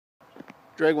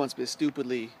Dreg once bit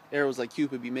stupidly. Arrows like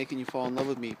Cupid be making you fall in love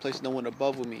with me. Place no one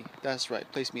above with me. That's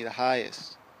right, place me the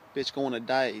highest. Bitch, go on a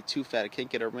diet. You too fat, I can't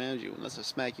get around you. Unless I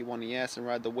smack you on the ass and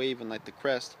ride the wave and like the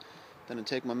crest. Then I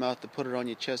take my mouth to put it on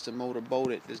your chest and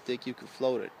motorboat it. This dick you can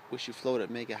float it. Wish you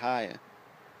floated, make it higher.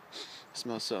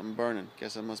 Smell something burning.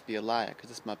 Guess I must be a liar,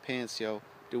 cause it's my pants, yo.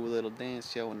 Do a little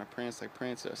dance, yo, and I prance like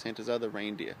Prancer, Santa's other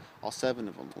reindeer. All 7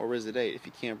 of them, or is it 8? If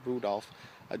you can't Rudolph,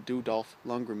 I do Dolph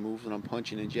Lundgren moves when I'm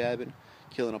punching and jabbing,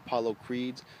 killing Apollo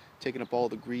creeds, taking up all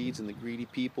the greeds and the greedy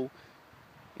people,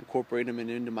 incorporating them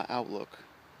into my outlook,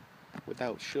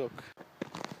 without shook.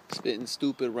 Spitting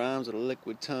stupid rhymes with a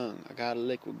liquid tongue. I got a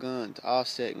liquid gun to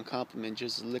offset and complement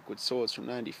just as liquid swords from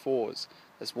 94s.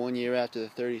 That's 1 year after the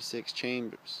 36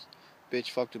 chambers. Bitch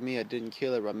fucked with me, I didn't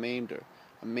kill her, I maimed her.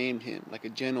 I maimed him like a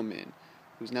gentleman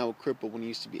who's now a cripple when he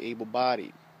used to be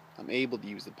able-bodied. I'm able to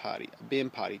use the potty. I've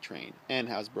been potty trained and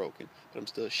housebroken, but I'm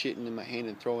still shitting in my hand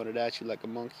and throwing it at you like a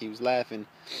monkey who's laughing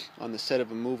on the set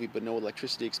of a movie but no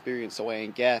electricity experience, so I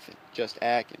ain't gaffing, just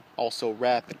acting, also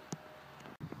rapping.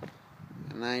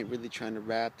 And I ain't really trying to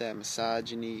rap that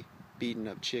misogyny, beating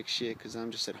up chick shit, cause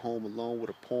I'm just at home alone with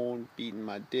a porn, beating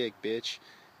my dick, bitch.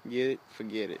 Get it?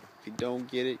 Forget it. If you don't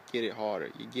get it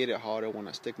harder. You get it harder when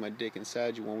I stick my dick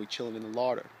inside you when we chillin' in the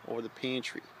larder, or the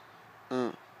pantry.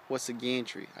 What's a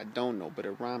gantry? I don't know, but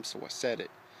it rhymes so I said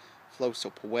it. Flow so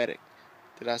poetic.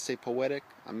 Did I say poetic?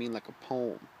 I mean like a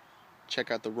poem. Check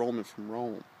out the Roman from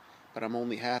Rome. But I'm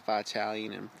only half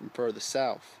Italian and from further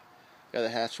south. The other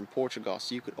half's from Portugal,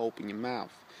 so you could open your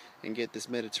mouth and get this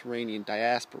Mediterranean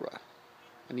diaspora.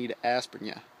 I need an aspirin,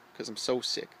 yeah, cause I'm so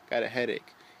sick. Got a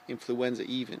headache. Influenza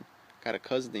even. Got a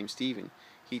cousin named Steven.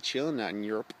 He chillin' out in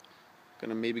Europe.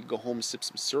 Gonna maybe go home and sip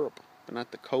some syrup. But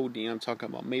not the codeine, I'm talking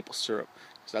about maple syrup.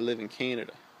 Cause I live in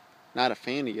Canada. Not a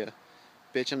fan of ya.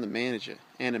 Bitch, I'm the manager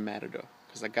and a matador.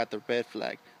 Cause I got the red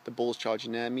flag. The bulls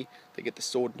charging at me, they get the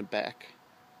sword in the back.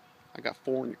 I got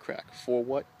 4 in the crack. 4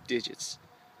 what? Digits.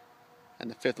 And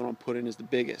the 5th one I'm putting is the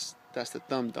biggest. That's the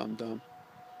thumb, dum-dum.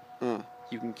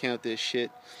 You can count this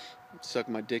shit. Suck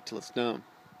my dick till it's numb.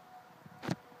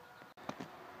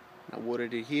 Now what I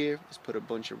did here is put a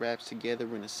bunch of raps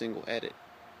together in a single edit.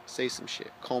 Say some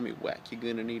shit, call me whack, you're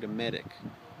gonna need a medic.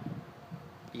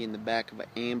 Be in the back of an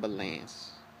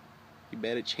ambulance. You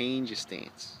better change your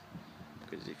stance.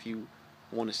 Because if you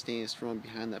want to stand strong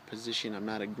behind that position I'm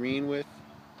not agreeing with,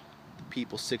 the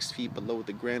people 6 feet below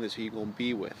the ground is who you're gonna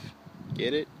be with.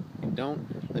 Get it? You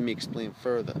don't? Let me explain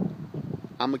further.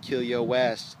 I'ma kill your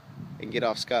ass and get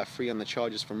off scot-free on the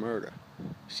charges for murder.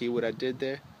 See what I did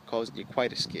there? Causing you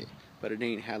quite a scare. But it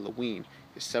ain't Halloween.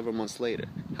 It's several months later.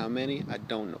 How many? I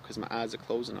don't know, cause my eyes are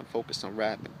closed and I'm focused on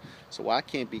rapping. So I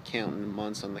can't be counting the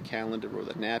months on the calendar or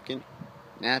the napkin.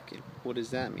 Napkin? What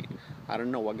does that mean? I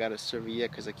don't know. I got a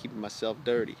serviette cause I keep myself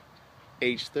dirty.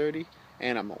 Age 30,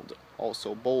 and I'm older.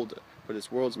 Also bolder. But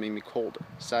this world's made me colder.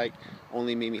 Psych,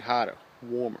 only made me hotter,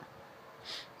 warmer.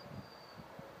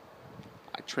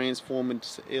 I transform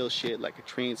into ill shit like a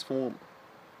transformer.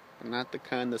 I'm not the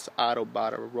kind that's an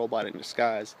Autobot or a robot in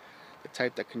disguise. The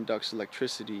type that conducts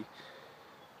electricity.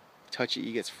 Touch it,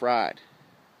 you gets fried.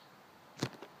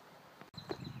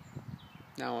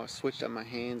 Now I've switched up my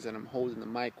hands and I'm holding the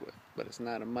mic with. But it's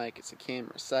not a mic, it's a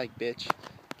camera. Psych, bitch.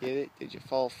 Get it? Did you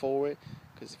fall for it?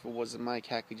 Because if it was a mic,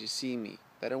 how could you see me?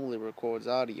 That only records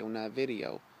audio, not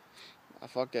video. I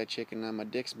fucked that chick and now my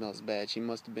dick smells bad. She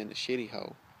must have been a shitty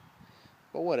hoe.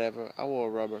 But whatever, I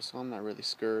wore rubber, so I'm not really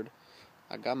scared.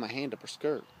 I got my hand up her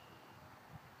skirt.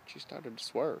 She started to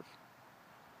swerve.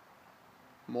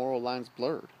 Moral lines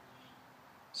blurred.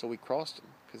 So we crossed them,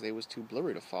 because they was too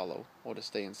blurry to follow, or to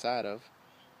stay inside of.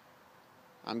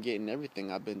 I'm getting everything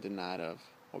I've been denied of,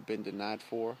 or been denied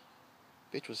for.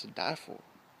 Bitch was to die for.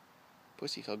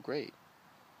 Pussy felt great.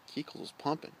 Kegels was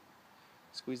pumping.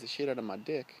 Squeezed the shit out of my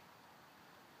dick.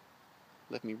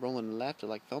 Left me rolling in laughter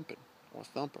like Thumpin', or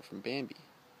Thumper from Bambi.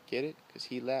 Get it? Because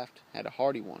he laughed, had a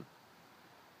hearty one.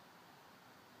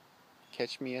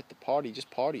 Catch me at the party,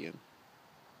 just partying.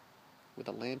 With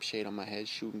a lampshade on my head,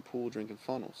 shooting pool, drinking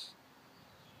funnels.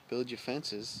 Build your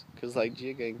fences, cause like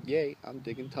Jig and Yay, I'm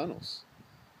digging tunnels.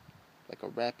 Like a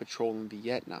rat patrol in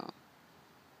Vietnam.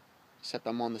 Except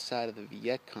I'm on the side of the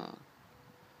Viet Cong.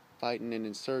 Fighting an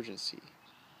insurgency,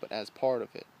 but as part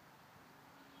of it.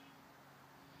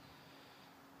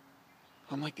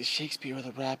 I'm like the Shakespeare of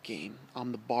the rap game.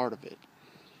 I'm the bard of it.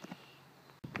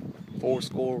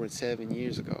 7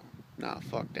 years ago. Nah,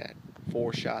 fuck that.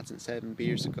 4 shots and 7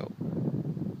 beers ago.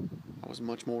 I was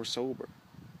much more sober.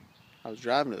 I was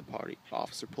driving to the party. The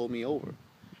officer pulled me over.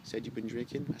 Said, you been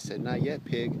drinking? I said, not yet,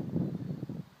 pig.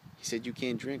 He said, you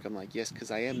can't drink. I'm like, yes,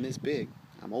 because I am this big.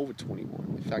 I'm over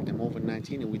 21. In fact, I'm over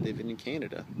 19 and we live in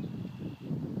Canada.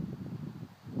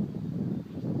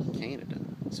 Canada.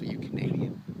 So you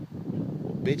Canadian?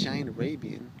 Well, bitch, I ain't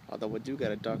Arabian, although I do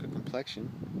got a darker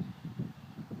complexion.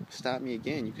 Stop me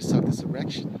again, you can suck this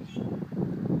erection.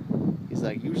 He's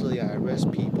like, usually I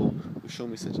arrest people who show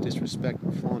me such disrespect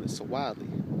and flaunt it so wildly.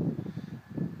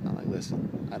 I'm like,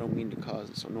 listen, I don't mean to cause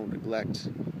so no neglect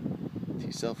to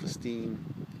your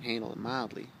self-esteem, handle it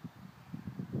mildly.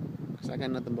 Because I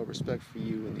got nothing but respect for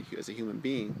you as a human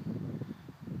being,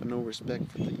 but no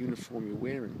respect for the uniform you're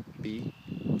wearing, B.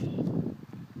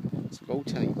 So go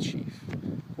tell your chief,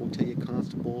 go tell your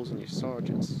constables and your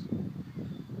sergeants.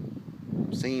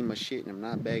 I'm saying my shit and I'm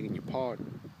not begging your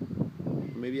pardon.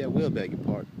 Or maybe I will beg your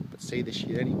pardon, but say the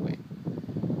shit anyway.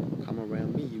 Come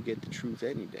around me, you get the truth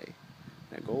any day.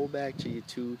 Now go back to your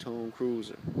two-tone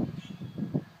cruiser,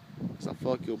 cause I'll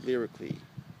fuck you up lyrically.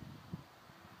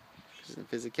 Cause in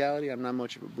physicality, I'm not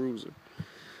much of a bruiser.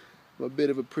 I'm a bit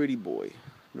of a pretty boy,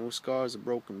 no scars or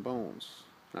broken bones.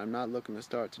 And I'm not looking to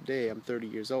start today, I'm 30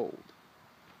 years old.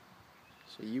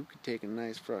 So you could take a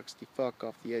nice frosty fuck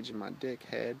off the edge of my dick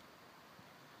head.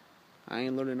 I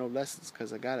ain't learning no lessons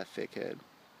cause I got a thick head.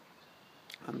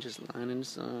 I'm just lying in the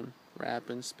sun,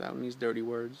 rapping, spouting these dirty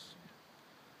words.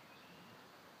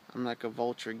 I'm like a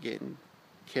vulture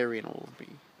carrying over me.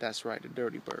 That's right, a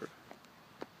dirty bird.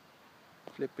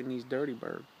 Flipping these dirty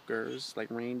burgers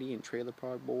like Randy and Trailer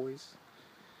Park Boys.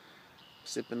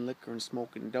 Sipping liquor and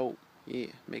smoking dope. Yeah,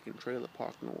 making trailer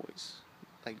park noise.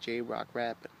 Like J-Rock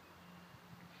rapping.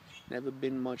 Never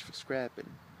been much for scrapping.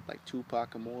 Like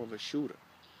Tupac, I'm more of a shooter.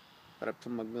 But I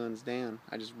put my guns down.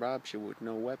 I just rob shit with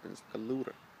no weapons like a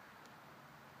looter.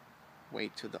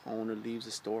 Wait till the owner leaves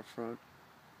the storefront.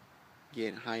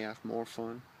 Getting high off more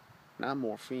fun. Not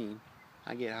morphine.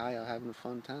 I get high off having a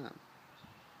fun time.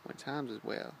 When times is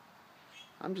well.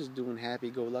 I'm just doing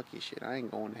happy-go-lucky shit. I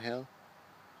ain't going to hell.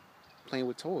 Playing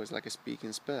with toys like a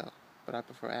speaking spell. But I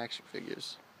prefer action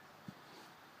figures.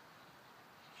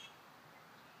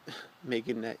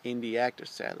 Making that indie actor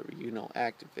salary,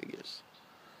 action figures.